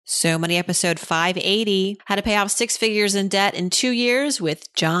So Money episode 580, how to pay off six figures in debt in 2 years with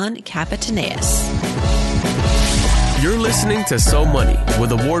John Kapataneus. You're listening to So Money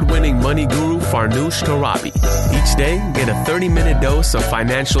with award-winning money guru Farnoosh Torabi. Each day, get a 30-minute dose of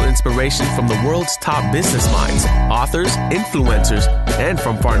financial inspiration from the world's top business minds, authors, influencers, and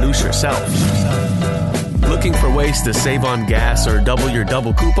from Farnoosh herself. Looking for ways to save on gas or double your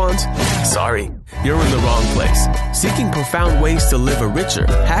double coupons? Sorry, you're in the wrong place. Seeking profound ways to live a richer,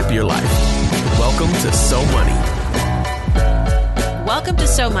 happier life. Welcome to So Money. Welcome to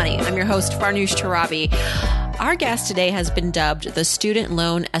So Money. I'm your host, Farnoosh Torabi. Our guest today has been dubbed the student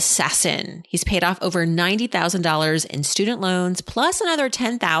loan assassin. He's paid off over $90,000 in student loans, plus another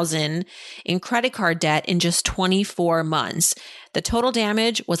 $10,000 in credit card debt in just 24 months. The total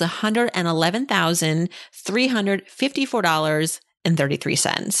damage was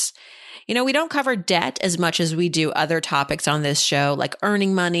 $111,354.33. You know, we don't cover debt as much as we do other topics on this show, like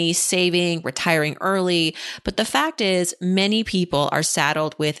earning money, saving, retiring early. But the fact is, many people are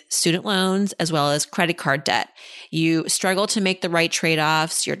saddled with student loans as well as credit card debt. You struggle to make the right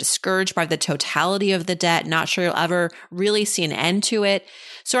trade-offs. You're discouraged by the totality of the debt, not sure you'll ever really see an end to it.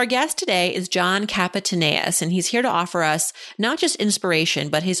 So our guest today is John Kapataneus, and he's here to offer us not just inspiration,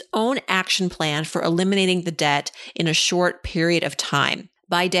 but his own action plan for eliminating the debt in a short period of time.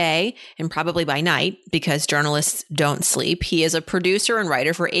 By day, and probably by night, because journalists don't sleep, he is a producer and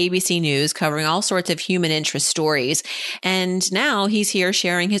writer for ABC News, covering all sorts of human interest stories. And now he's here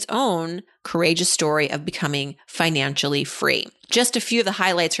sharing his own courageous story of becoming financially free. Just a few of the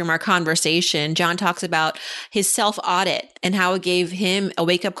highlights from our conversation. John talks about his self-audit and how it gave him a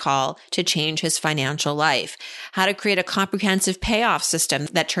wake-up call to change his financial life, how to create a comprehensive payoff system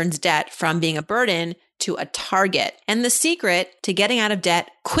that turns debt from being a burden to a target, and the secret to getting out of debt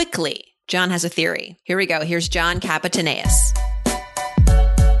quickly. John has a theory. Here we go. Here's John Kapataneus.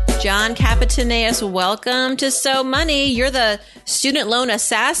 John Kapataneus, welcome to So Money. You're the student loan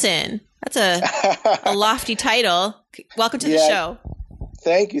assassin. That's a lofty title. Welcome to the show.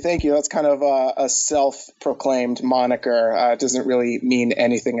 Thank you. That's kind of a self-proclaimed moniker. It doesn't really mean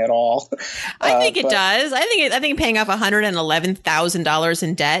anything at all. I think it does. I think paying off $111,000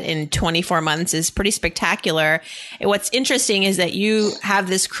 in debt in 24 months is pretty spectacular. And what's interesting is that you have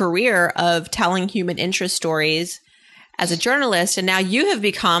this career of telling human interest stories as a journalist, and now you have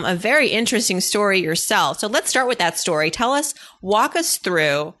become a very interesting story yourself. So let's start with that story. Walk us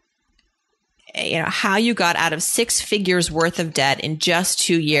through how you got out of six figures worth of debt in just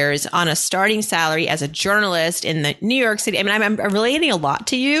 2 years on a starting salary as a journalist in the New York City. I mean, I'm relating a lot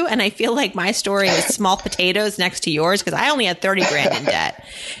to you, and I feel like my story is small potatoes next to yours because I only had 30 grand in debt.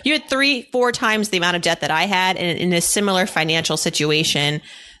 You had 3-4 times the amount of debt that I had in a similar financial situation.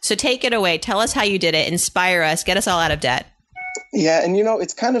 So take it away. Tell us how you did it. Inspire us. Get us all out of debt. Yeah. And,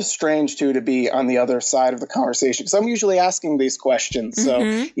 it's kind of strange, too, to be on the other side of the conversation because I'm usually asking these questions.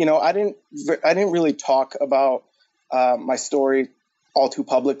 Mm-hmm. So, I didn't really talk about my story all too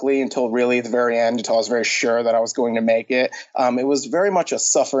publicly until really the very end, until I was very sure that I was going to make it. It was very much a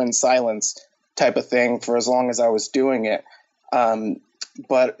suffer in silence type of thing for as long as I was doing it.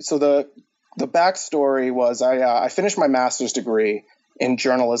 But so the backstory was I finished my master's degree in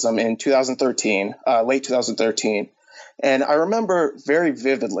journalism in 2013, late 2013. And I remember very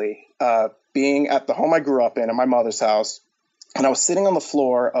vividly being at the home I grew up in my mother's house, and I was sitting on the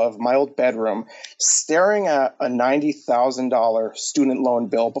floor of my old bedroom staring at a $90,000 student loan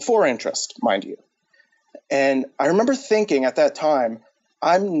bill before interest, mind you. And I remember thinking at that time,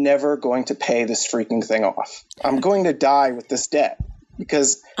 I'm never going to pay this freaking thing off. I'm going to die with this debt.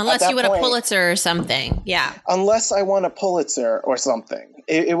 Because unless you win a Pulitzer or something. Yeah. Unless I won a Pulitzer or something.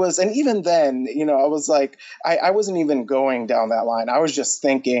 It was, and even then, I was like, I wasn't even going down that line. I was just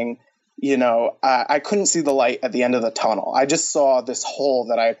thinking, I couldn't see the light at the end of the tunnel. I just saw this hole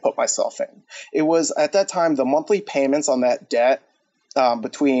that I had put myself in. It was at that time, the monthly payments on that debt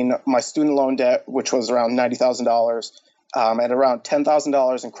between my student loan debt, which was around $90,000, and around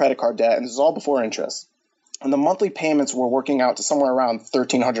 $10,000 in credit card debt. And this is all before interest. And the monthly payments were working out to somewhere around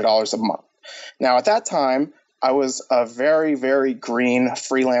 $1,300 a month. Now, at that time, I was a very, very green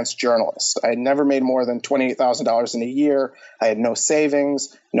freelance journalist. I had never made more than $28,000 in a year. I had no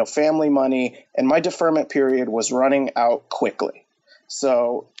savings, no family money, and my deferment period was running out quickly.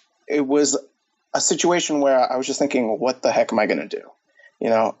 So it was a situation where I was just thinking, what the heck am I going to do?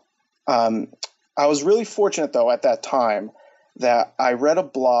 I was really fortunate, though, at that time that I read a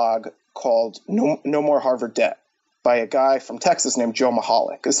blog called No More Harvard Debt by a guy from Texas named Joe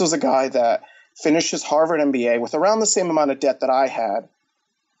Mahalik. This was a guy that finished his Harvard MBA with around the same amount of debt that I had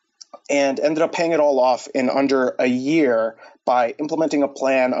and ended up paying it all off in under a year by implementing a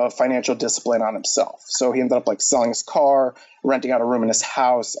plan of financial discipline on himself. So he ended up like selling his car, renting out a room in his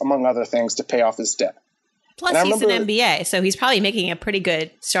house, among other things, to pay off his debt. Plus, he's an MBA, so he's probably making a pretty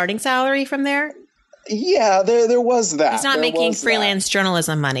good starting salary from there. Yeah, there was that. He's not making freelance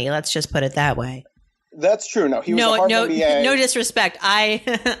journalism money. Let's just put it that way. That's true. No, he was a Harvard MBA. No disrespect.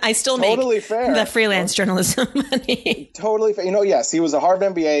 I still totally make fair. The freelance journalism money. Totally fair. You know, yes, he was a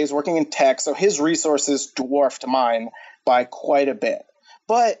Harvard MBA. He's working in tech, so his resources dwarfed mine by quite a bit.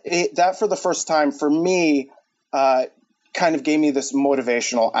 But that, for the first time for me, kind of gave me this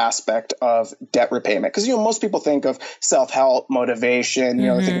motivational aspect of debt repayment. Because, you know, most people think of self-help motivation, you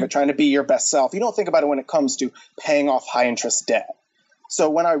know, think of it trying to be your best self. You don't think about it when it comes to paying off high-interest debt. So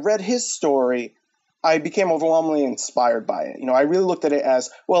when I read his story, I became overwhelmingly inspired by it. You know, I really looked at it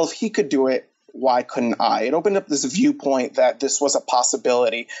as, well, if he could do it, why couldn't I? It opened up this viewpoint that this was a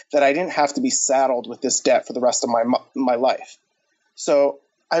possibility, that I didn't have to be saddled with this debt for the rest of my life. So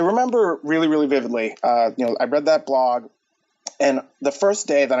I remember really, really vividly, you know, I read that blog, and the first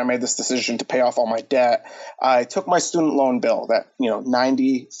day that I made this decision to pay off all my debt, I took my student loan bill, that, you know,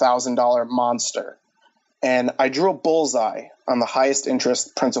 $90,000 monster, and I drew a bullseye on the highest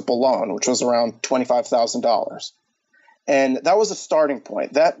interest principal loan, which was around $25,000. And that was a starting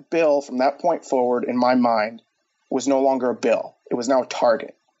point. That bill, from that point forward, in my mind, was no longer a bill. It was now a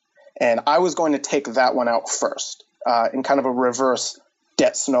target. And I was going to take that one out first, in kind of a reverse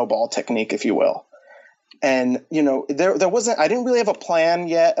debt snowball technique, if you will. And, you know, there wasn't, I didn't really have a plan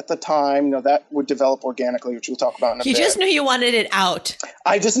yet at the time. You know, that would develop organically, which we'll talk about in a bit. You just knew you wanted it out.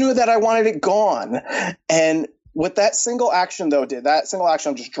 I just knew that I wanted it gone. And what that single action, though, did, that single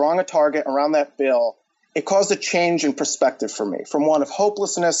action of just drawing a target around that bill, it caused a change in perspective for me, from one of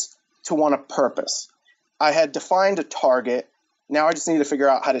hopelessness to one of purpose. I had defined a target. Now I just need to figure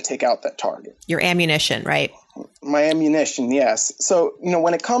out how to take out that target. Your ammunition, right? My ammunition, yes. So, you know,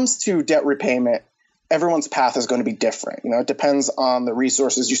 when it comes to debt repayment, everyone's path is going to be different. You know, it depends on the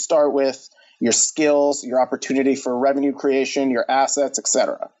resources you start with, your skills, your opportunity for revenue creation, your assets,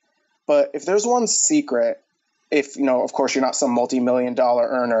 etc. But if there's one secret, if, you know, of course, you're not some multi-million-dollar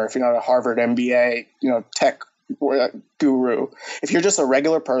earner, if you're not a Harvard MBA, you know, tech guru, if you're just a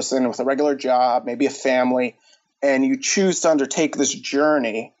regular person with a regular job, maybe a family, and you choose to undertake this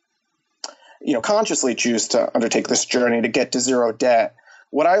journey, you know, consciously choose to undertake this journey to get to zero debt,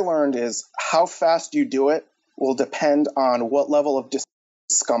 what I learned is how fast you do it will depend on what level of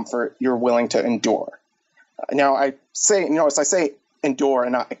discomfort you're willing to endure. Now, I say, you know, as I say, endure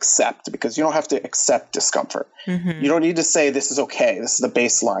and not accept, because you don't have to accept discomfort. You don't need to say this is okay, this is the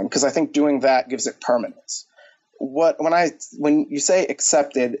baseline, because I think doing that gives it permanence. When you say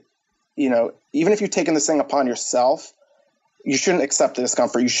accepted, you know, even if you've taken this thing upon yourself, you shouldn't accept the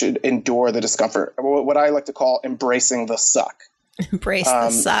discomfort. You should endure the discomfort. What I like to call embracing the suck. Embrace the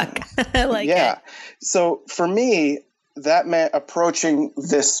suck. I like it. So for me, that meant approaching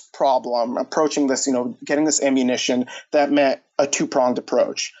this problem, approaching this, you know, getting this ammunition. That meant a two-pronged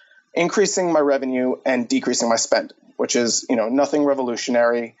approach, increasing my revenue and decreasing my spending, which is, you know, nothing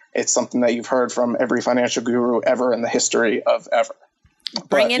revolutionary. It's something that you've heard from every financial guru ever in the history of ever.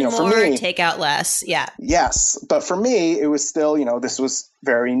 Bring in more, take out less. Yeah. Yes. But for me, it was still, you know, this was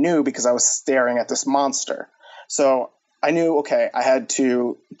very new because I was staring at this monster. So I knew, okay, I had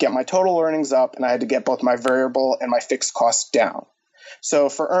to get my total earnings up, and I had to get both my variable and my fixed costs down. So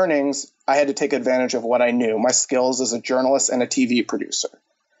for earnings, I had to take advantage of what I knew, my skills as a journalist and a TV producer.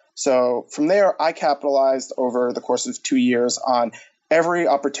 So from there, I capitalized over the course of 2 years on every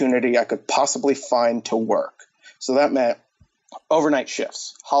opportunity I could possibly find to work. So that meant overnight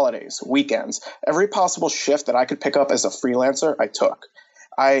shifts, holidays, weekends, every possible shift that I could pick up as a freelancer, I took.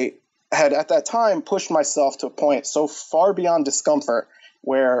 I had at that time pushed myself to a point so far beyond discomfort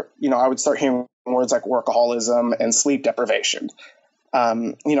where, you know, I would start hearing words like workaholism and sleep deprivation.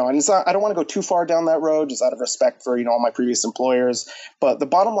 You know, and it's not, I don't want to go too far down that road just out of respect for, you know, all my previous employers. But the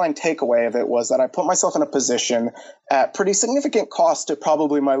bottom line takeaway of it was that I put myself in a position at pretty significant cost to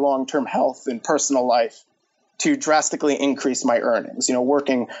probably my long-term health and personal life to drastically increase my earnings, you know,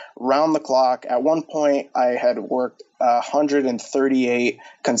 working round the clock. At one point, I had worked 138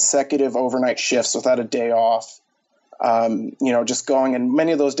 consecutive overnight shifts without a day off, you know, just going. And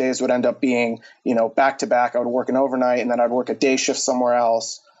many of those days would end up being, you know, back to back. I would work an overnight and then I'd work a day shift somewhere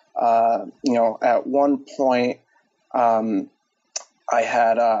else. You know, at one point, I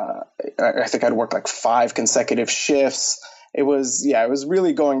had, I think I'd worked like 5 consecutive shifts. It was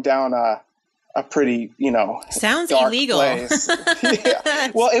really going down a pretty, sounds dark illegal. place.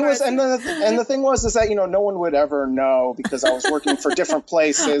 Yeah. Well, it was, and the thing was, is that, no one would ever know because I was working for different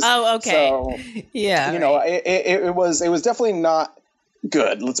places. Oh, okay. So, yeah, it was definitely not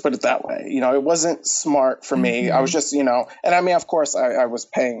good. Let's put it that way. It wasn't smart for me. I was just, and I mean, of course I was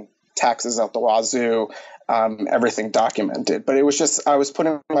paying taxes out the wazoo, everything documented, but it was just, I was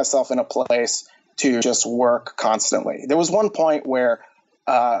putting myself in a place to just work constantly. There was one point where,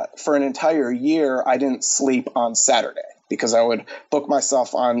 for an entire year, I didn't sleep on Saturday because I would book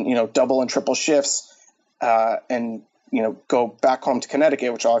myself on, double and triple shifts, and, go back home to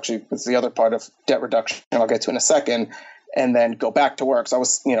Connecticut, which is the other part of debt reduction I'll get to in a second, and then go back to work. So I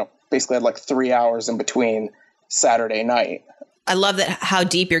was, basically had like 3 hours in between Saturday night. I love that how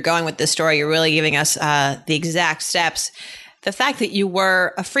deep you're going with this story. You're really giving us the exact steps. The fact that you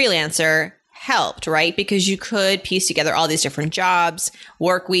were a freelancer helped, right? Because you could piece together all these different jobs,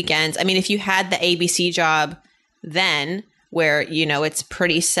 work weekends. I mean, if you had the ABC job then where, it's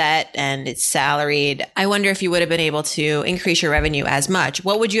pretty set and it's salaried, I wonder if you would have been able to increase your revenue as much.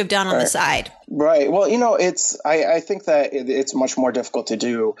 What would you have done on the side? Right. Well, I think that it's much more difficult to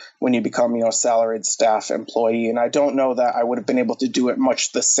do when you become, salaried staff employee. And I don't know that I would have been able to do it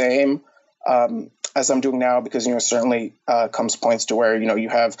much the same as I'm doing now, because, certainly comes points to where, you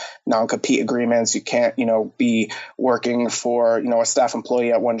have non-compete agreements. You can't, be working for, a staff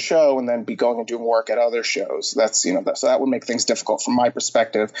employee at one show and then be going and doing work at other shows. That's, so that would make things difficult from my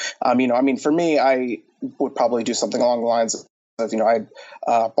perspective. For me, I would probably do something along the lines of, I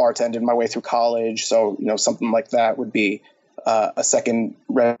bartended my way through college. So, something like that would be a second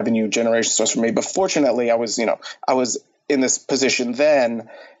revenue generation source for me. But fortunately, I was in this position then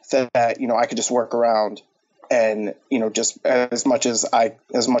that, I could just work around and, just as much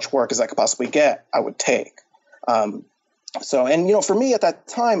work as I could possibly get, I would take. For me at that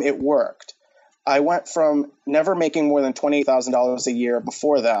time, it worked. I went from never making more than $28,000 a year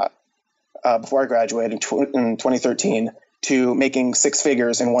before that, before I graduated in 2013, to making six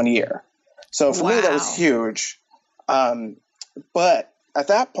figures in 1 year. So for me, that was huge. But at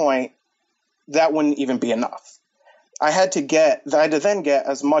that point, that wouldn't even be enough. I had to then get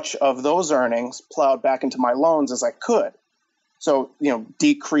as much of those earnings plowed back into my loans as I could. So,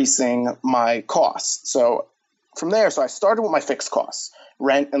 decreasing my costs. So from there, I started with my fixed costs,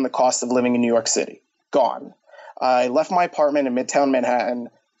 rent and the cost of living in New York City, gone. I left my apartment in Midtown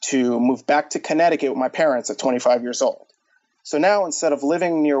Manhattan to move back to Connecticut with my parents at 25 years old. So now, instead of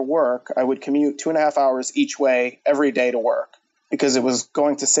living near work, I would commute 2.5 hours each way every day to work, because it was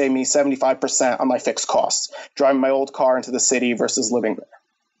going to save me 75% on my fixed costs, driving my old car into the city versus living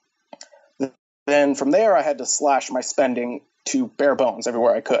there. Then from there, I had to slash my spending to bare bones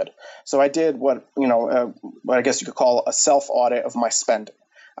everywhere I could. So I did what I guess you could call a self-audit of my spending.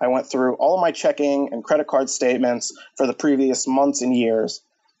 I went through all of my checking and credit card statements for the previous months and years,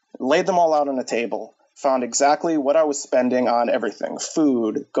 laid them all out on a table, found exactly what I was spending on everything: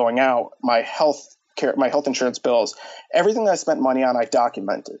 food, going out, my health insurance bills, everything that I spent money on, I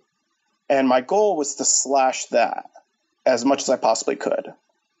documented. And my goal was to slash that as much as I possibly could.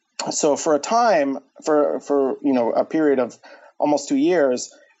 So for a time, for a period of almost 2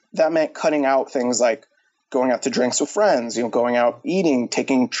 years, that meant cutting out things like going out to drinks with friends, going out eating,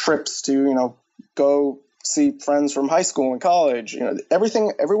 taking trips to, go see friends from high school and college,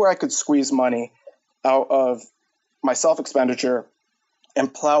 everywhere I could squeeze money out of my self-expenditure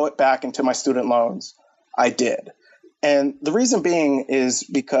and plow it back into my student loans, I did. And the reason being is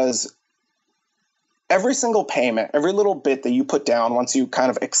because every single payment, every little bit that you put down once you kind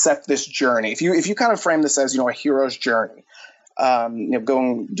of accept this journey, if you kind of frame this as, a hero's journey,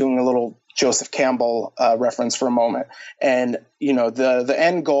 doing a little Joseph Campbell reference for a moment. And, the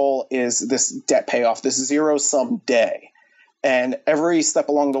end goal is this debt payoff, this zero-sum day. And every step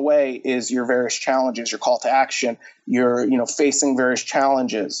along the way is your various challenges, your call to action, you're, facing various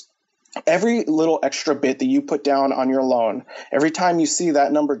challenges. Every little extra bit that you put down on your loan, every time you see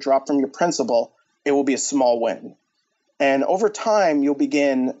that number drop from your principal, it will be a small win. And over time, you'll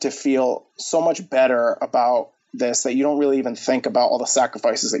begin to feel so much better about this that you don't really even think about all the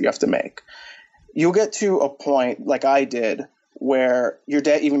sacrifices that you have to make. You'll get to a point, like I did, where your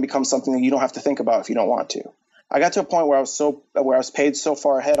debt even becomes something that you don't have to think about if you don't want to. I got to a point where I was paid so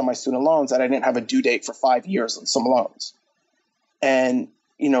far ahead on my student loans that I didn't have a due date for 5 years on some loans. And,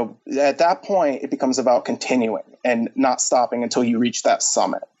 at that point, it becomes about continuing and not stopping until you reach that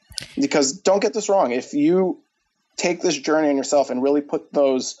summit. Because don't get this wrong, if you take this journey on yourself and really put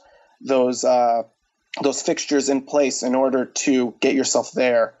those fixtures in place in order to get yourself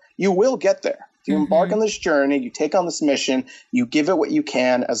there, you will get there. You embark on this journey, you take on this mission, you give it what you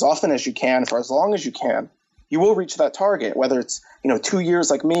can as often as you can for as long as you can, you will reach that target, whether it's 2 years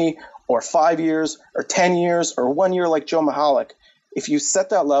like me or 5 years or 10 years or 1 year like Joe Mihalik. If you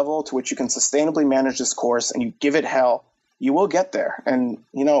set that level to which you can sustainably manage this course and you give it hell, you will get there. And,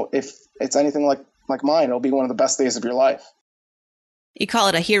 if it's anything like mine, it'll be one of the best days of your life. You call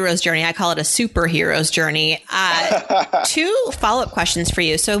it a hero's journey. I call it a superhero's journey. 2 follow-up questions for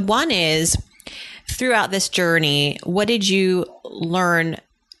you. So one is, throughout this journey, what did you learn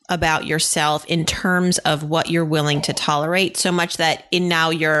about yourself in terms of what you're willing to tolerate, so much that in now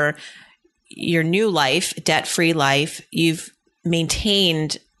your new life, debt-free life, you've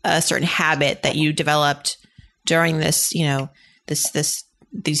maintained a certain habit that you developed during this,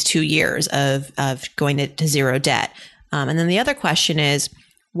 these 2 years of going to zero debt. And then the other question is,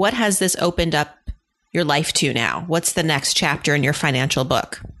 what has this opened up your life to now? What's the next chapter in your financial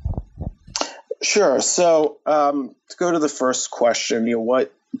book? Sure. So to go to the first question,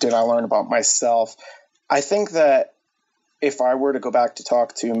 what did I learn about myself? I think that if I were to go back to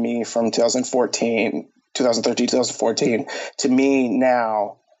talk to me from 2013, 2014, to me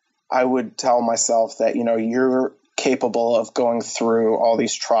now, I would tell myself that, you're capable of going through all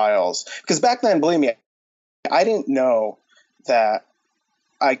these trials. Because back then, believe me, I didn't know that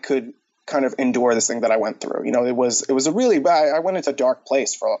I could kind of endure this thing that I went through. It was a really bad, I went into a dark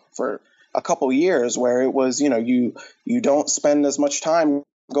place for a couple years where it was, you don't spend as much time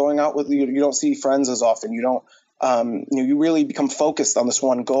going out with you don't see friends as often. You don't, you really become focused on this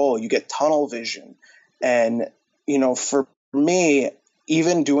one goal. You get tunnel vision. And, for me,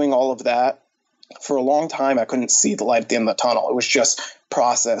 even doing all of that, for a long time, I couldn't see the light at the end of the tunnel. It was just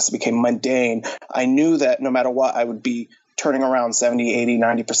process, it became mundane. I knew that no matter what, I would be turning around 70, 80,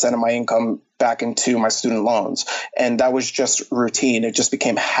 90% of my income back into my student loans. And that was just routine. It just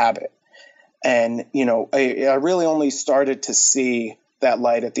became habit. And, I really only started to see that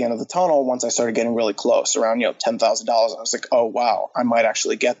light at the end of the tunnel once I started getting really close, around, $10,000. I was like, oh, wow, I might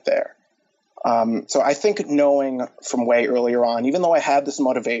actually get there. So I think knowing from way earlier on, even though I had this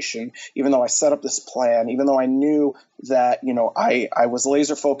motivation, even though I set up this plan, even though I knew that, I was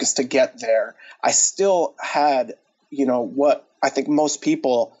laser focused to get there, I still had, what I think most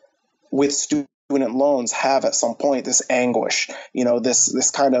people with student loans have at some point, this anguish,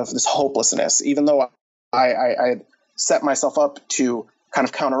 this kind of this hopelessness. Even though I set myself up to kind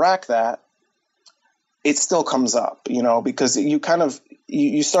of counteract that, it still comes up, because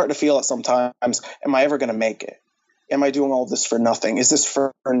you start to feel it sometimes. Am I ever going to make it? Am I doing all this for nothing? Is this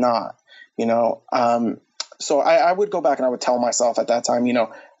for naught? So I would go back and I would tell myself at that time,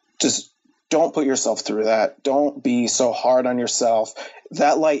 just don't put yourself through that. Don't be so hard on yourself.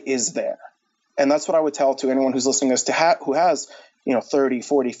 That light is there. And that's what I would tell to anyone who's listening to this, who has, 30,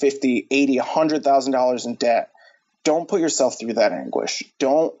 40, 50, 80, $100,000 in debt. Don't put yourself through that anguish.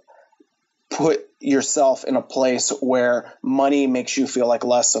 Don't put yourself in a place where money makes you feel like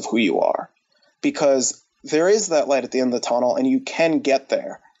less of who you are, because there is that light at the end of the tunnel and you can get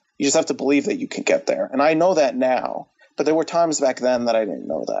there. You just have to believe that you can get there. And I know that now, but there were times back then that I didn't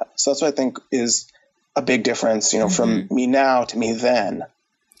know that. So that's what I think is a big difference, from me now to me then.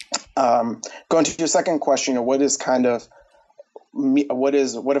 Going to your second question, what is kind of me, what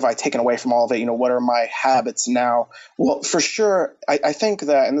have I taken away from all of it? What are my habits now? Well, for sure, I think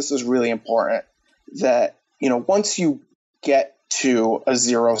that, and this is really important, that, once you get to a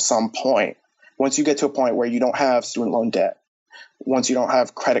zero-sum point, once you get to a point where you don't have student loan debt, once you don't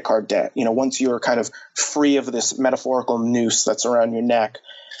have credit card debt, once you're kind of free of this metaphorical noose that's around your neck,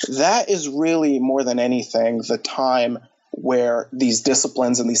 that is really more than anything the time where these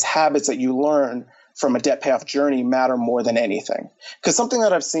disciplines and these habits that you learn from a debt payoff journey matter more than anything. Because something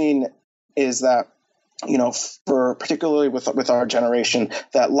that I've seen is that, for particularly with our generation,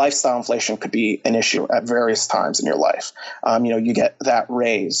 that lifestyle inflation could be an issue at various times in your life. You get that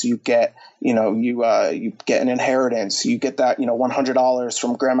raise, you get, you get an inheritance, you get that, $100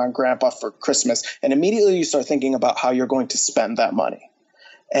 from grandma and grandpa for Christmas, and immediately you start thinking about how you're going to spend that money.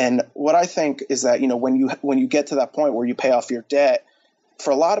 And what I think is that, when you get to that point where you pay off your debt, for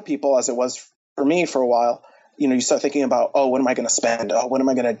a lot of people, as it was for me for a while, you start thinking about, oh, what am I going to spend? Oh, what am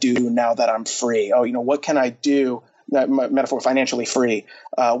I going to do now that I'm free? Oh, what can I do? Metaphor, financially free.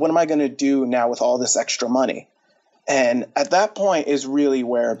 What am I going to do now with all this extra money? And at that point is really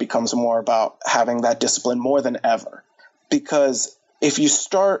where it becomes more about having that discipline more than ever. Because if you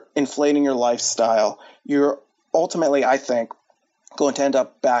start inflating your lifestyle, you're ultimately, I think, going to end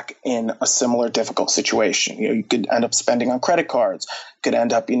up back in a similar difficult situation. You could end up spending on credit cards, could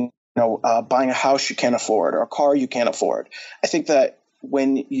end up buying a house you can't afford or a car you can't afford. I think that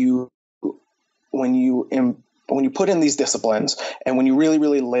when you when you put in these disciplines and when you really,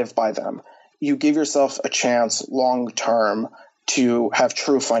 really live by them, you give yourself a chance long term to have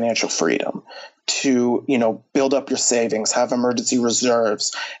true financial freedom, to, build up your savings, have emergency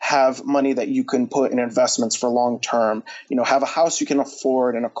reserves, have money that you can put in investments for long term, have a house you can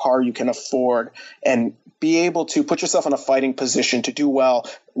afford and a car you can afford, and be able to put yourself in a fighting position to do well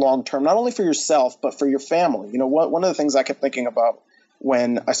long term, not only for yourself, but for your family. One of the things I kept thinking about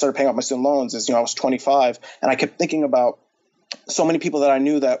when I started paying off my student loans is, I was 25, and I kept thinking about so many people that I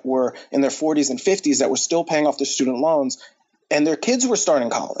knew that were in their 40s and 50s that were still paying off their student loans, and their kids were starting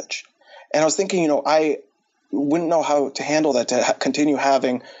college. And I was thinking, I wouldn't know how to handle that, to continue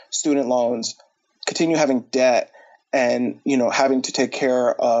having student loans, continue having debt, and, having to take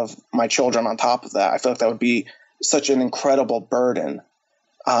care of my children on top of that. I feel like that would be such an incredible burden.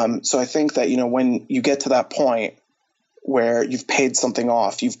 So I think that, when you get to that point where you've paid something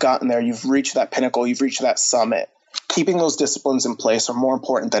off, you've gotten there, you've reached that pinnacle, you've reached that summit, keeping those disciplines in place are more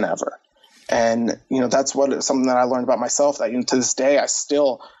important than ever. And, that's something that I learned about myself, that, to this day, I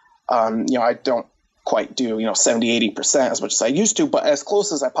still, I don't quite do, 70, 80% as much as I used to, but as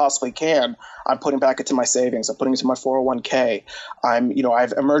close as I possibly can, I'm putting back into my savings. I'm putting into my 401k. I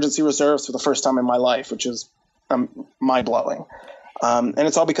have emergency reserves for the first time in my life, which is mind blowing. And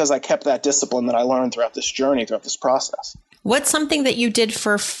it's all because I kept that discipline that I learned throughout this journey, throughout this process. What's something that you did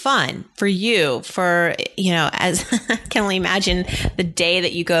for fun, for you, as I can only imagine the day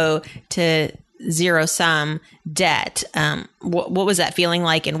that you go to zero sum debt. What was that feeling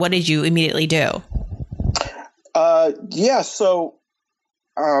like, and what did you immediately do? So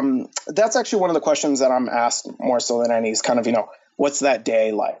that's actually one of the questions that I'm asked more so than any is kind of, what's that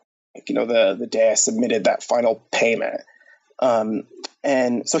day like? The day I submitted that final payment.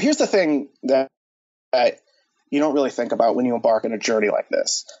 And so here's the thing that you don't really think about when you embark on a journey like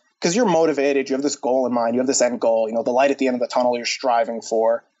this, because you're motivated, you have this goal in mind, you have this end goal, the light at the end of the tunnel you're striving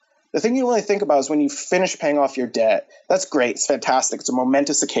for. The thing you really think about is when you finish paying off your debt. That's great. It's fantastic. It's a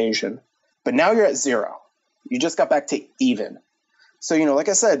momentous occasion. But now you're at zero. You just got back to even. So, like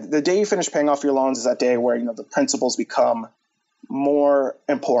I said, the day you finish paying off your loans is that day where, the principles become more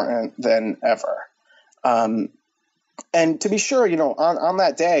important than ever. And to be sure, on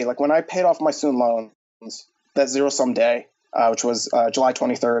that day, like when I paid off my student loans, that zero sum day, which was July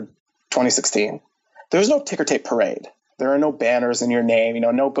 23rd, 2016, there was no ticker tape parade. There are no banners in your name,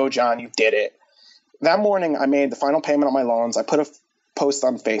 no go John, you did it. That morning, I made the final payment on my loans. I put a post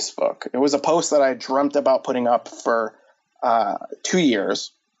on Facebook. It was a post that I dreamt about putting up for 2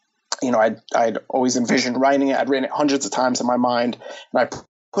 years. I'd always envisioned writing it. I'd written it hundreds of times in my mind, and I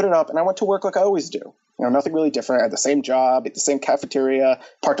put it up, and I went to work like I always do. Nothing really different. I had the same job, at the same cafeteria,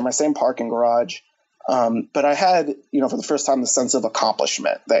 parked in my same parking garage. But I had, for the first time, the sense of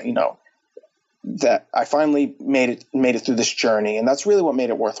accomplishment that, that I finally made it through this journey. And that's really what made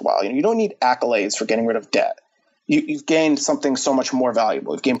it worthwhile. You don't need accolades for getting rid of debt. You've gained something so much more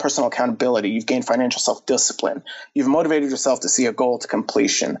valuable. You've gained personal accountability. You've gained financial self-discipline. You've motivated yourself to see a goal to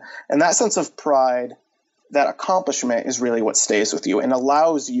completion. And that sense of pride, that accomplishment is really what stays with you and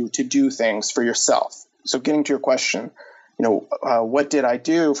allows you to do things for yourself. So getting to your question, what did I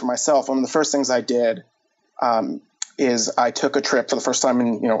do for myself? One of the first things I did is I took a trip for the first time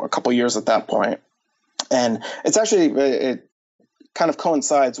in, a couple of years at that point. And it's actually, it kind of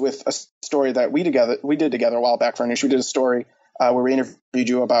coincides with a story that we did together a while back for Farnoosh. We did a story where we interviewed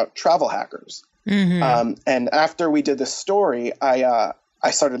you about travel hackers. Mm-hmm. And after we did this story, I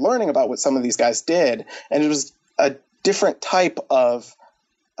started learning about what some of these guys did. And it was a different type of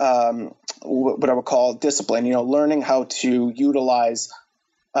what I would call discipline, learning how to utilize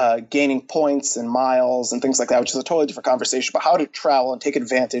gaining points and miles and things like that, which is a totally different conversation, but how to travel and take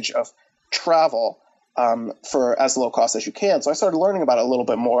advantage of travel for as low cost as you can. So I started learning about it a little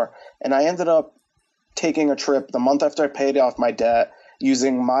bit more, and I ended up taking a trip the month after I paid off my debt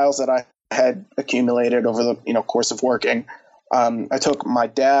using miles that I had accumulated over the course of working. I took my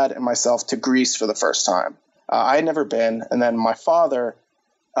dad and myself to Greece for the first time. I had never been, and then my father,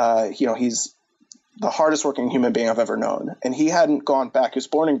 he's the hardest working human being I've ever known. And he hadn't gone back. He was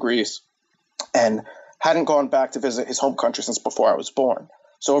born in Greece and hadn't gone back to visit his home country since before I was born.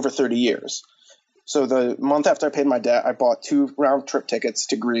 So over 30 years. So the month after I paid my debt, I bought 2 round trip tickets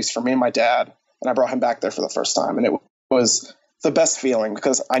to Greece for me and my dad. And I brought him back there for the first time. And it was the best feeling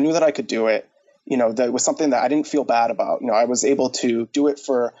because I knew that I could do it. That it was something that I didn't feel bad about. I was able to do it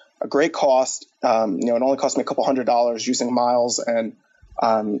for a great cost. It only cost me a couple $100 using miles and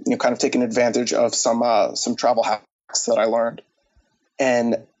kind of taking advantage of some travel hacks that I learned.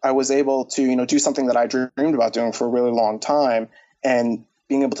 And I was able to, do something that I dreamed about doing for a really long time and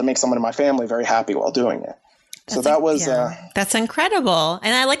being able to make someone in my family very happy while doing it. So that was that's incredible,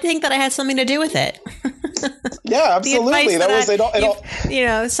 and I like to think that I had something to do with it. Yeah, absolutely. That was it.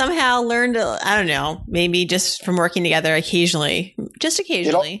 All somehow learned. I don't know, maybe just from working together occasionally, just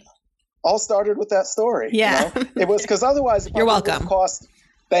occasionally. All started with that story. Yeah, it was because otherwise, you're welcome.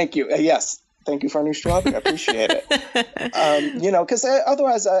 Thank you. Yes, thank you, Farnoosh Torabi. I appreciate it. Because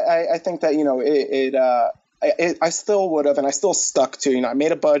otherwise, I think that I still would have, and I still stuck to. I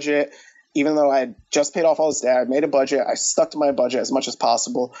made a budget. Even though I had just paid off all his debt, I made a budget. I stuck to my budget as much as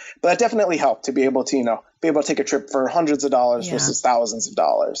possible. But that definitely helped to be able to, take a trip for hundreds of dollars versus thousands of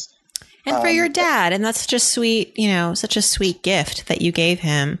dollars. And for your dad, and that's such a sweet gift that you gave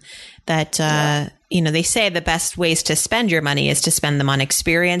him. That they say the best ways to spend your money is to spend them on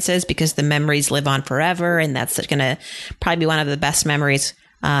experiences because the memories live on forever, and that's going to probably be one of the best memories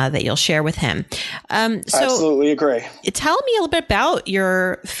that you'll share with him. I absolutely agree. Tell me a little bit about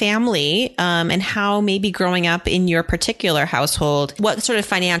your family and how maybe growing up in your particular household, what sort of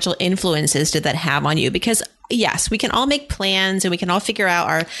financial influences did that have on you? Because yes, we can all make plans and we can all figure out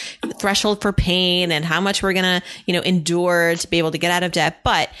our threshold for pain and how much we're going to, endure to be able to get out of debt.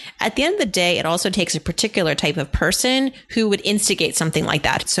 But at the end of the day, it also takes a particular type of person who would instigate something like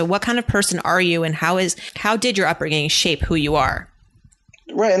that. So what kind of person are you, and how did your upbringing shape who you are?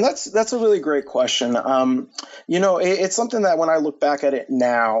 Right. And that's a really great question. It's something that when I look back at it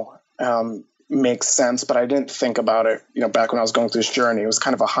now, makes sense, but I didn't think about it, back when I was going through this journey. It was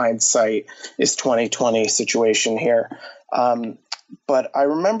kind of a hindsight is 2020 situation here. But I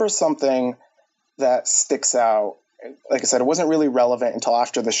remember something that sticks out. Like I said, it wasn't really relevant until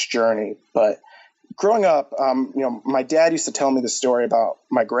after this journey, but growing up, my dad used to tell me the story about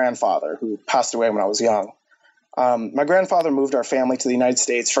my grandfather who passed away when I was young. My grandfather moved our family to the United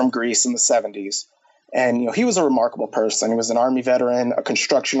States from Greece in the 70s. And, he was a remarkable person. He was an Army veteran, a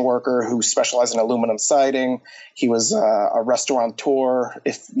construction worker who specialized in aluminum siding. He was a restaurateur,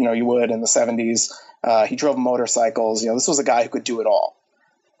 if, you would, in the 70s. He drove motorcycles. This was a guy who could do it all.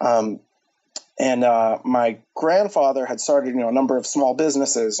 And my grandfather had started, a number of small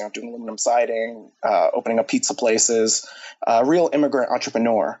businesses, doing aluminum siding, opening up pizza places, a real immigrant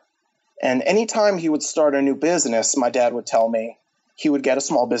entrepreneur. And anytime he would start a new business, my dad would tell me he would get a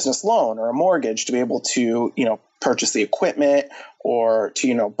small business loan or a mortgage to be able to, purchase the equipment or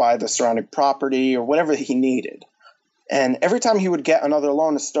to, buy the surrounding property or whatever he needed. And every time he would get another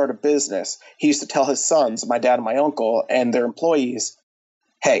loan to start a business, he used to tell his sons, my dad and my uncle, and their employees,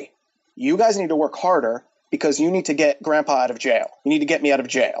 hey, you guys need to work harder because you need to get grandpa out of jail. You need to get me out of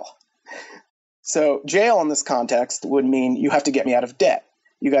jail. So jail in this context would mean you have to get me out of debt.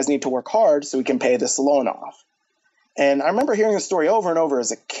 You guys need to work hard so we can pay this loan off. And I remember hearing the story over and over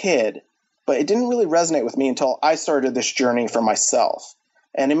as a kid, but it didn't really resonate with me until I started this journey for myself.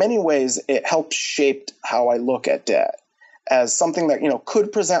 And in many ways, it helped shape how I look at debt as something that,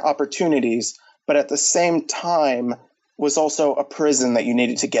 could present opportunities, but at the same time was also a prison that you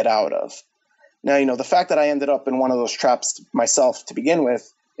needed to get out of. Now, the fact that I ended up in one of those traps myself to begin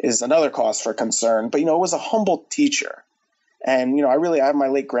with is another cause for concern, but, it was a humble teacher. And, I have my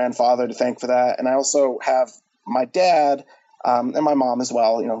late grandfather to thank for that. And I also have my dad and my mom as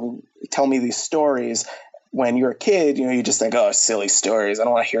well, who tell me these stories. When you're a kid, you just think, oh, silly stories. I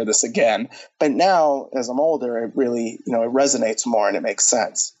don't want to hear this again. But now, as I'm older, it really, it resonates more and it makes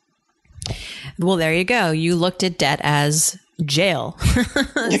sense. Well, there you go. You looked at debt as jail.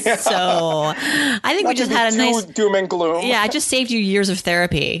 Yeah. So I think we just had a nice doom and gloom. Yeah, I just saved you years of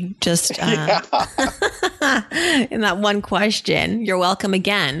therapy. Just in that one question. You're welcome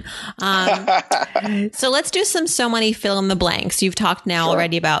again. So let's do some So Money fill in the blanks. You've talked now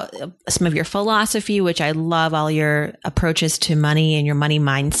already about some of your philosophy, which I love, all your approaches to money and your money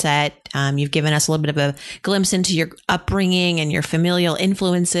mindset. You've given us a little bit of a glimpse into your upbringing and your familial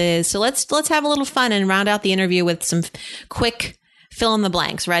influences. So let's have a little fun and round out the interview with some quick fill in the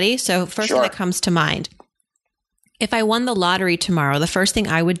blanks. Ready? So first thing that comes to mind. If I won the lottery tomorrow, the first thing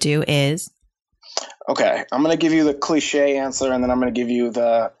I would do is... Okay, I'm going to give you the cliche answer, and then I'm going to give you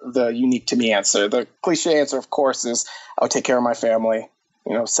the unique to me answer. The cliche answer, of course, is I would take care of my family,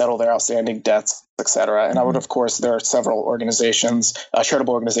 settle their outstanding debts, etc. And I would, of course, there are several organizations,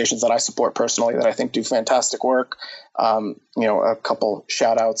 charitable organizations that I support personally that I think do fantastic work. A couple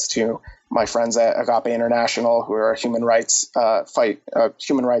shout outs to my friends at Agape International, who are a human rights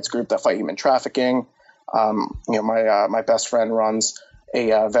group that fight human trafficking. My best friend runs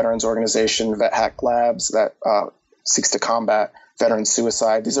a veterans organization, Vet Hack Labs, that seeks to combat veteran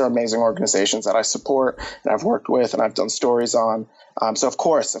suicide. These are amazing organizations that I support and I've worked with and I've done stories on. So, of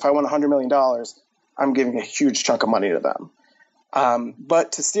course, if I won $100 million, I'm giving a huge chunk of money to them.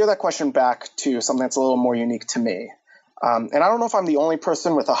 But to steer that question back to something that's a little more unique to me, and I don't know if I'm the only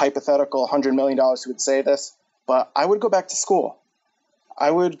person with a hypothetical $100 million who would say this, but I would go back to school. I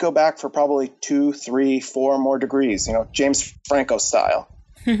would go back for probably 2, 3, 4 more degrees, James Franco style.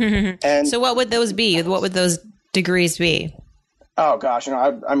 And so what would those be? What would those degrees be? Oh gosh,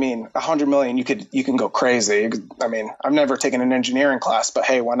 I mean, 100 million, you can go crazy. I mean, I've never taken an engineering class, but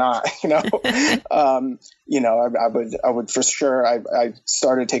hey, why not? I would for sure. I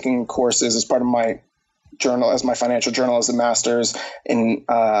started taking courses as part of my my financial journalism master's in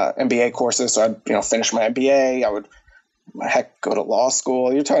MBA courses. So I'd finish my MBA. I would go to law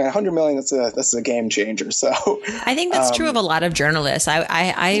school. You're talking 100 million. That's a game changer. So I think that's true of a lot of journalists.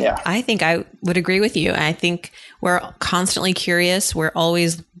 I think I would agree with you. I think we're constantly curious. We're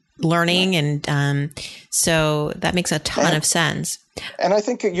always learning. And so that makes a ton of sense. And I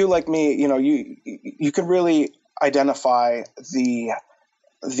think you, like me, you can really identify the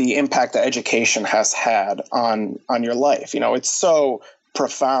impact that education has had on your life. It's so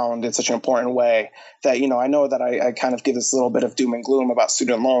profound in such an important way that, I know that I kind of give this little bit of doom and gloom about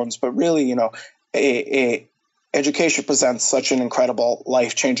student loans, but really, education presents such an incredible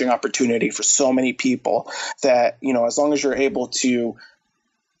life-changing opportunity for so many people that, as long as you're able to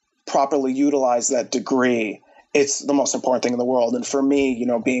properly utilize that degree, it's the most important thing in the world. And for me,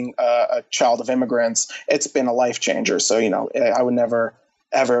 being a child of immigrants, it's been a life changer. So, I would never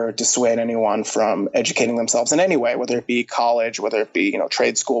ever dissuade anyone from educating themselves in any way, whether it be college, whether it be,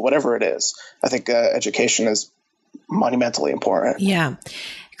 trade school, whatever it is. I think education is monumentally important. Yeah.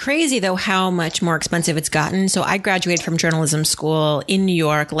 Crazy, though, how much more expensive it's gotten. So I graduated from journalism school in New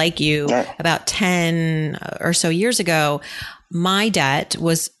York, like you, about 10 or so years ago. My debt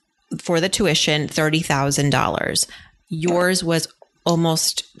was, for the tuition, $30,000. Yours was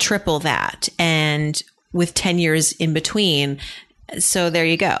almost triple that. And with 10 years in between. So there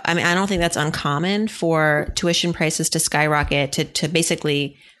you go. I mean, I don't think that's uncommon for tuition prices to skyrocket to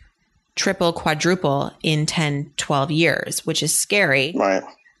basically triple, quadruple in 10, 12 years, which is scary. Right.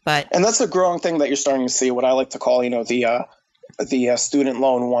 And that's a growing thing that you're starting to see, what I like to call, the student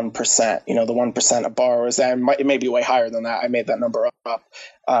loan 1%, the 1% of borrowers, and it may be way higher than that. I made that number up,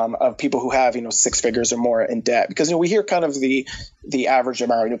 of people who have, 6 figures or more in debt, because, we hear kind of the average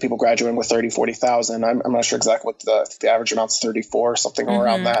amount, people graduating with 30, 40,000. I'm not sure exactly what the average amount's, 34 or something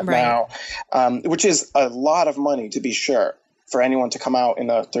around that now, which is a lot of money, to be sure, for anyone to come out in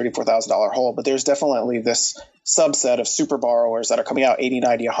a $34,000 hole. But there's definitely this subset of super borrowers that are coming out 80,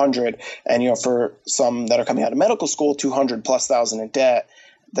 90, 100. And, for some that are coming out of medical school, 200,000+ in debt,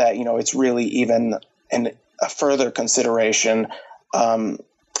 that, it's really even a further consideration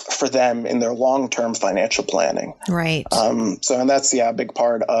for them in their long-term financial planning. Right. And that's, a big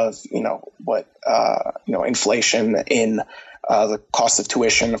part of, what, inflation in the cost of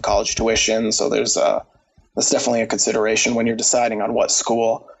tuition, of college tuition. So that's definitely a consideration when you're deciding on what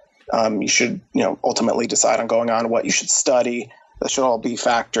school you should, ultimately decide on going on, what you should study. That should all be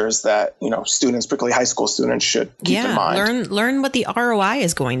factors that, students, particularly high school students, should keep in mind. Learn what the ROI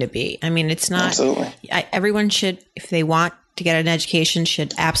is going to be. I mean, it's not, everyone should, if they want to get an education,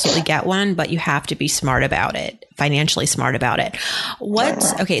 should absolutely get one, but you have to be smart about it, financially smart about it.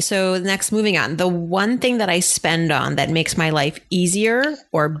 Okay, so next, moving on. The one thing that I spend on that makes my life easier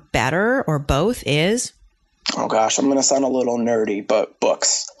or better or both is? Oh gosh, I'm going to sound a little nerdy, but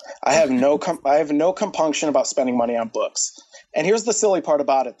books. I have no compunction about spending money on books. And here's the silly part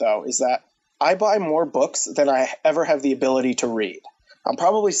about it, though, is that I buy more books than I ever have the ability to read. I'm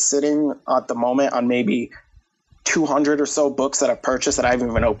probably sitting at the moment on maybe 200 or so books that I've purchased that I haven't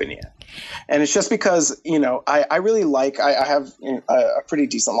even opened yet. And it's just because, I really I have a pretty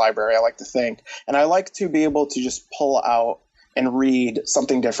decent library, I like to think. And I like to be able to just pull out and read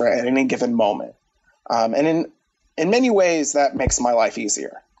something different at any given moment. And in many ways, that makes my life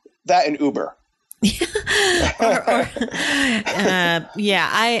easier. That and Uber.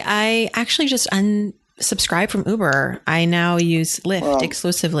 I actually just unsubscribed from Uber. I now use Lyft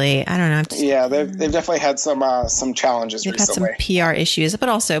exclusively. I don't know. They've definitely had some challenges recently. Had some PR issues, but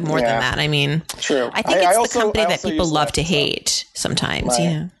also more than that. I mean, true. I think it's the company that people love to hate sometimes. Right.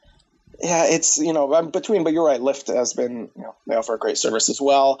 Yeah. Yeah, it's, I'm between, but you're right. Lyft has been, they offer a great service as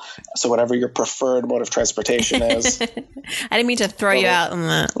well. So whatever your preferred mode of transportation is. I didn't mean to throw you out on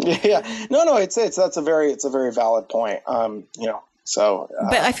that. Yeah. No, it's a very valid point. So.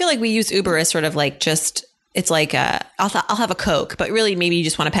 But I feel like we use Uber as sort of like just, it's like, I'll have a Coke, but really maybe you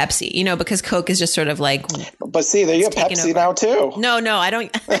just want a Pepsi, because Coke is just sort of like. But see, there you have Pepsi now too. No, I don't.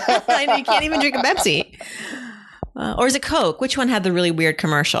 I know you can't even drink a Pepsi. Or is it Coke? Which one had the really weird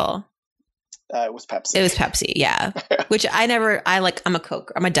commercial? It was Pepsi. It was Pepsi, yeah. Which I'm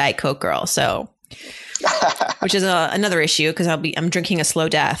a Diet Coke girl, so which is another issue because I'm drinking a slow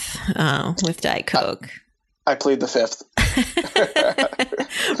death with Diet Coke. I plead the fifth.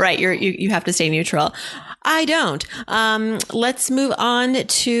 Right, you have to stay neutral. I don't. Let's move on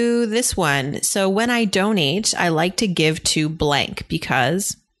to this one. So when I donate, I like to give to blank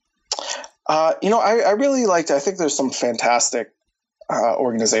because I really I think there's some fantastic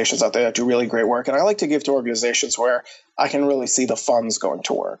organizations out there that do really great work. And I like to give to organizations where I can really see the funds going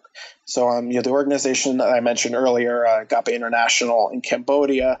to work. So the organization that I mentioned earlier, Agape International in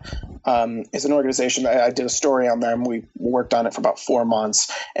Cambodia, is an organization that I did a story on them. We worked on it for about 4 months.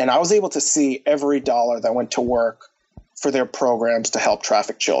 And I was able to see every dollar that went to work for their programs to help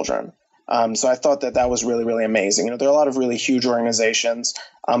trafficked children. So I thought that was really, really amazing. There are a lot of really huge organizations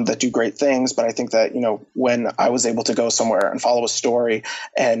that do great things. But I think that, when I was able to go somewhere and follow a story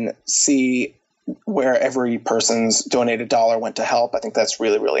and see where every person's donated dollar went to help, I think that's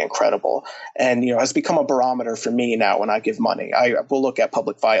really, really incredible. And, has become a barometer for me now when I give money. I will look at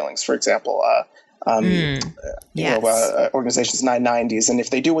public filings, for example, organizations 990s. And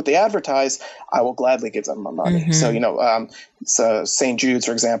if they do what they advertise, I will gladly give them my money. Mm-hmm. So St. Jude's,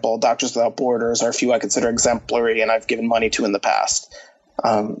 for example, Doctors Without Borders are a few I consider exemplary and I've given money to in the past.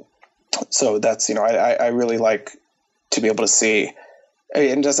 So that's, I really like to be able to see.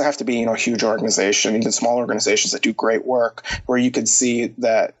 It doesn't have to be, a huge organization, even small organizations that do great work where you could see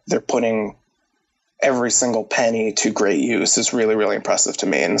that they're putting every single penny to great use is really, really impressive to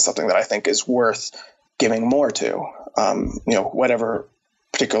me and something that I think is worth giving more to. Whatever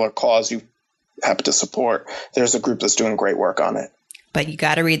particular cause you happen to support, there's a group that's doing great work on it. But you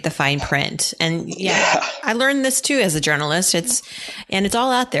got to read the fine print. And I learned this too as a journalist. It's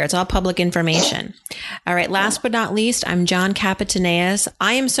all out there. It's all public information. All right. Last but not least, I'm John Capitaneas.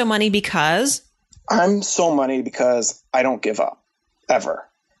 I am so money because I don't give up ever.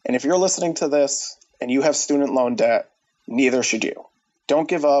 And if you're listening to this and you have student loan debt, neither should you. Don't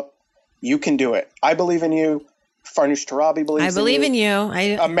give up. You can do it. I believe in you. Farnoosh Torabi believes in you. I believe in you.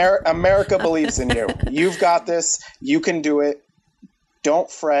 America believes in you. You've got this. You can do it.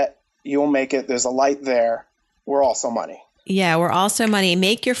 Don't fret. You'll make it. There's a light there. We're all so money. Yeah, we're all so money.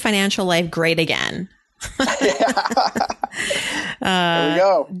 Make your financial life great again. There we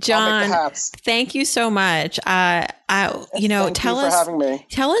go. John, thank you so much. Thank you for having me.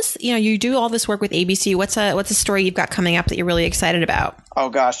 Tell us, you do all this work with ABC. What's a story you've got coming up that you're really excited about? Oh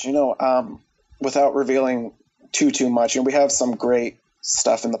gosh, without revealing too much, we have some great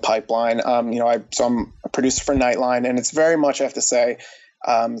stuff in the pipeline. I'm a producer for Nightline, and it's very much, I have to say,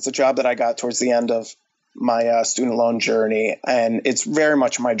 it's a job that I got towards the end of my student loan journey, and it's very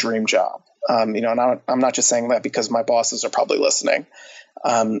much my dream job. And I'm not just saying that because my bosses are probably listening.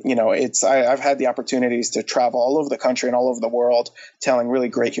 I've had the opportunities to travel all over the country and all over the world, telling really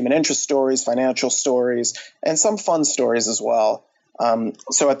great human interest stories, financial stories, and some fun stories as well.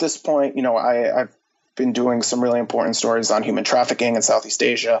 So at this point, I've been doing some really important stories on human trafficking in Southeast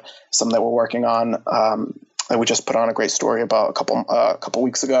Asia, some that we're working on. That we just put on a great story about a couple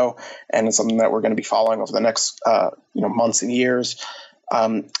weeks ago, and it's something that we're going to be following over the next months and years.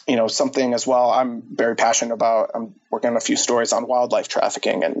 Something as well I'm very passionate about. I'm working on a few stories on wildlife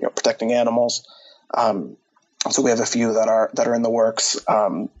trafficking and protecting animals. So we have a few that are in the works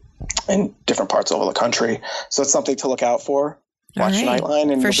in different parts of the country. So it's something to look out for. Watch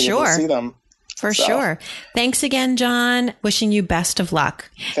Nightline, and you'll be able to see them. For sure. Thanks again, John. Wishing you best of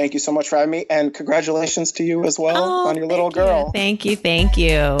luck. Thank you so much for having me. And congratulations to you as well on your little girl. Thank you.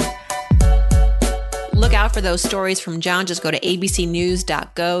 Look out for those stories from John. Just go to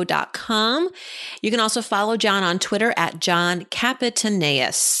abcnews.go.com. You can also follow John on Twitter at John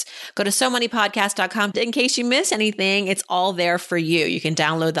Capitaneas. Go to SoMoneyPodcast.com. In case you miss anything, it's all there for you. You can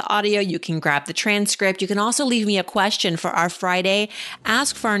download the audio. You can grab the transcript. You can also leave me a question for our Friday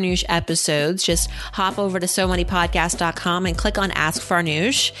Ask Farnoosh episodes. Just hop over to SoMoneyPodcast.com and click on Ask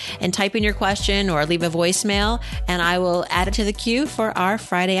Farnoosh and type in your question or leave a voicemail, and I will add it to the queue for our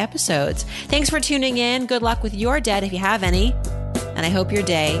Friday episodes. Thanks for tuning in. Good luck with your debt if you have any. And I hope your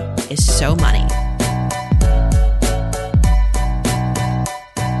day is so money.